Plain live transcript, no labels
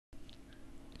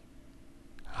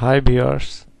Hi viewers,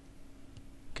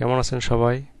 কেমন আছেন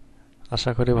সবাই?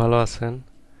 আশা করি ভালো আছেন।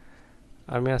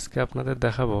 আমি আজকে আপনাদের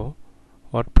দেখাবো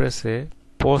ওয়ার্ডপ্রেসে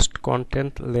পোস্ট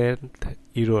কন্টেন্ট লেন্থ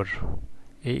এরর।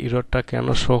 এই এররটা কেন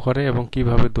শো করে এবং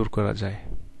কিভাবে দূর করা যায়।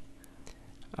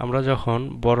 আমরা যখন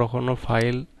বড় কোনো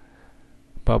ফাইল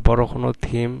বা বড় কোনো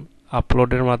থিম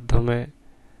আপলোডের মাধ্যমে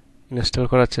ইনস্টল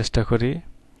করার চেষ্টা করি,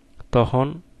 তখন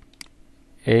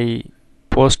এই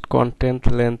পোস্ট কন্টেন্ট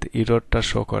লেন্থ এররটা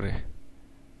শো করে।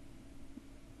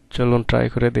 চলুন ট্রাই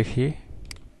করে দেখি।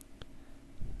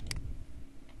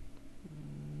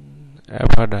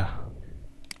 অ্যাভাডা,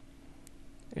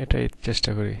 এটাই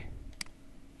চেষ্টা করি।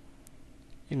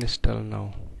 ইনস্টল নাও।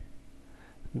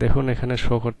 দেখুন এখানে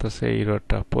শো করতেছে এই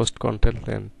এররটা, পোস্ট কন্টেন্ট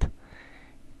লেন্থ।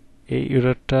 এই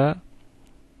এররটা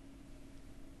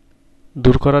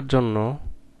দূর করার জন্য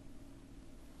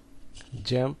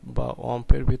XAMPP বা wampp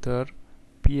এর ভিতর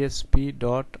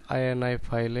PHP.ini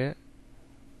ফাইলে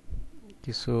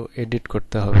কিছু এডিট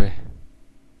করতে হবে।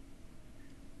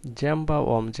 XAMPP বা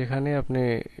wampp যেখানে আপনি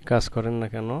কাজ করেন না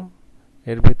কেন,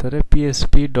 এর ভিতরে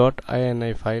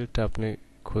PHP.ini ফাইলটা আপনি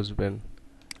খুঁজবেন।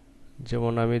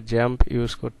 যেমন আমি XAMPP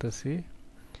ইউজ করতেছি,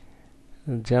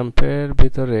 XAMPP এর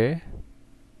ভিতরে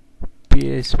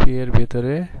PHP এর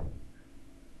ভিতরে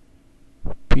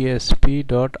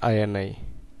PHP.ini,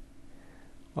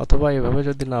 অথবা এভাবে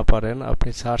যদি না পারেন আপনি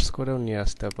সার্চ করেও নিয়ে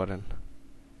আসতে পারেন।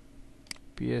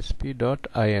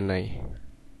 PHP.ini,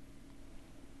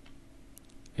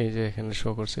 এই যে এখানে শো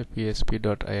করছে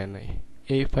PHP.ini।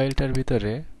 এই ফাইলটার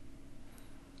ভিতরে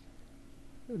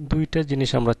দুইটা জিনিস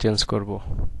আমরা চেঞ্জ করব।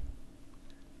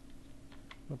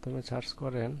 প্রথমে সার্চ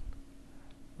করেন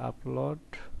আপলোড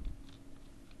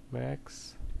ম্যাক্স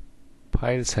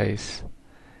ফাইল সাইজ।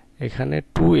 এখানে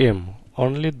 2M,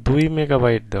 অনলি 2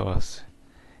 মেগাবাইট দেওয়া আছে।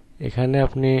 এখানে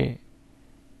আপনি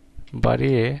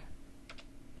বাড়িয়ে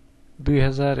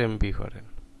 2000 MB করেন,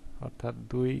 অর্থাৎ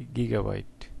 2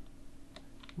 গিগাবাইট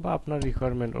বা আপনার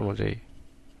রিকোয়ারমেন্ট অনুযায়ী।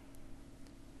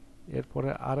 এরপরে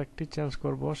আরেকটি চেঞ্জ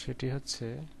করব, সেটি হচ্ছে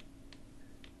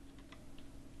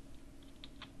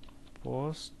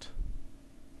পোস্ট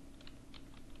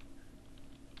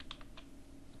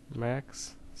ম্যাক্স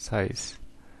সাইজ।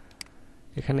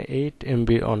 এখানে 8 MB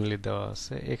অনলি দেওয়া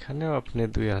আছে, এখানেও আপনি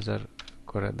 2000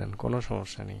 করে দেন, কোনো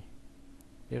সমস্যা নেই।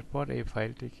 এরপর এই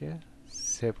ফাইলটিকে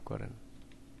সেভ করেন।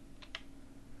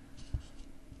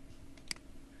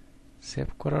 সেভ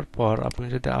করার পর আপনি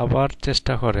যদি আবার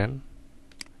চেষ্টা করেন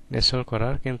ইনস্টল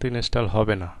করার, কিন্তু ইনস্টল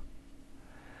হবে না।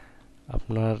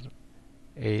 আপনার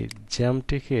এই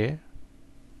জ্যামটিকে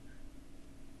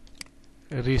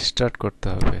রিস্টার্ট করতে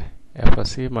হবে।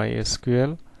 অ্যাপাচি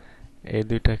মাইএসকিউএল এই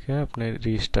দুইটাকে আপনি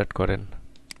রিস্টার্ট করেন।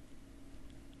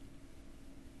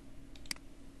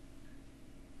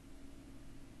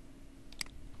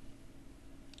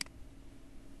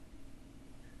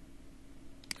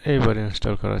 এইবার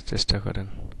ইনস্টল করার চেষ্টা করেন।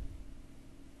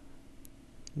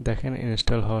 দেখেন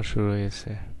ইনস্টল হওয়া শুরু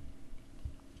হয়েছে।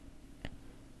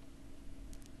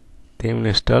 Theme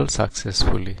install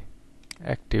successfully.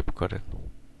 অ্যাক্টিভ করেন।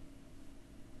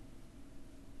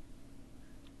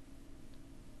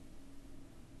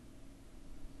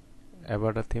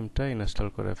 অ্যাভাডা থিমটা ইনস্টল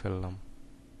করে ফেললাম।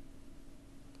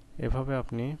 এভাবে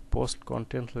আপনি পোস্ট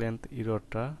কন্টেন্ট লেন্থ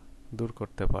এররটা দূর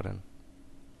করতে পারেন।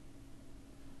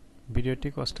 ভিডিওটি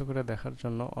কষ্ট করে দেখার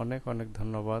জন্য অনেক অনেক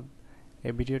ধন্যবাদ।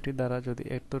 এই ভিডিওটি দ্বারা যদি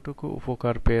এতটুকু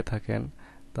উপকার পেয়ে থাকেন,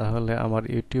 তাহলে আমার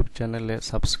ইউটিউব চ্যানেলে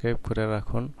সাবস্ক্রাইব করে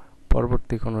রাখুন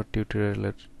পরবর্তী কোনো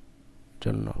টিউটোরিয়ালের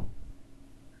জন্য।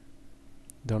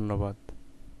 ধন্যবাদ।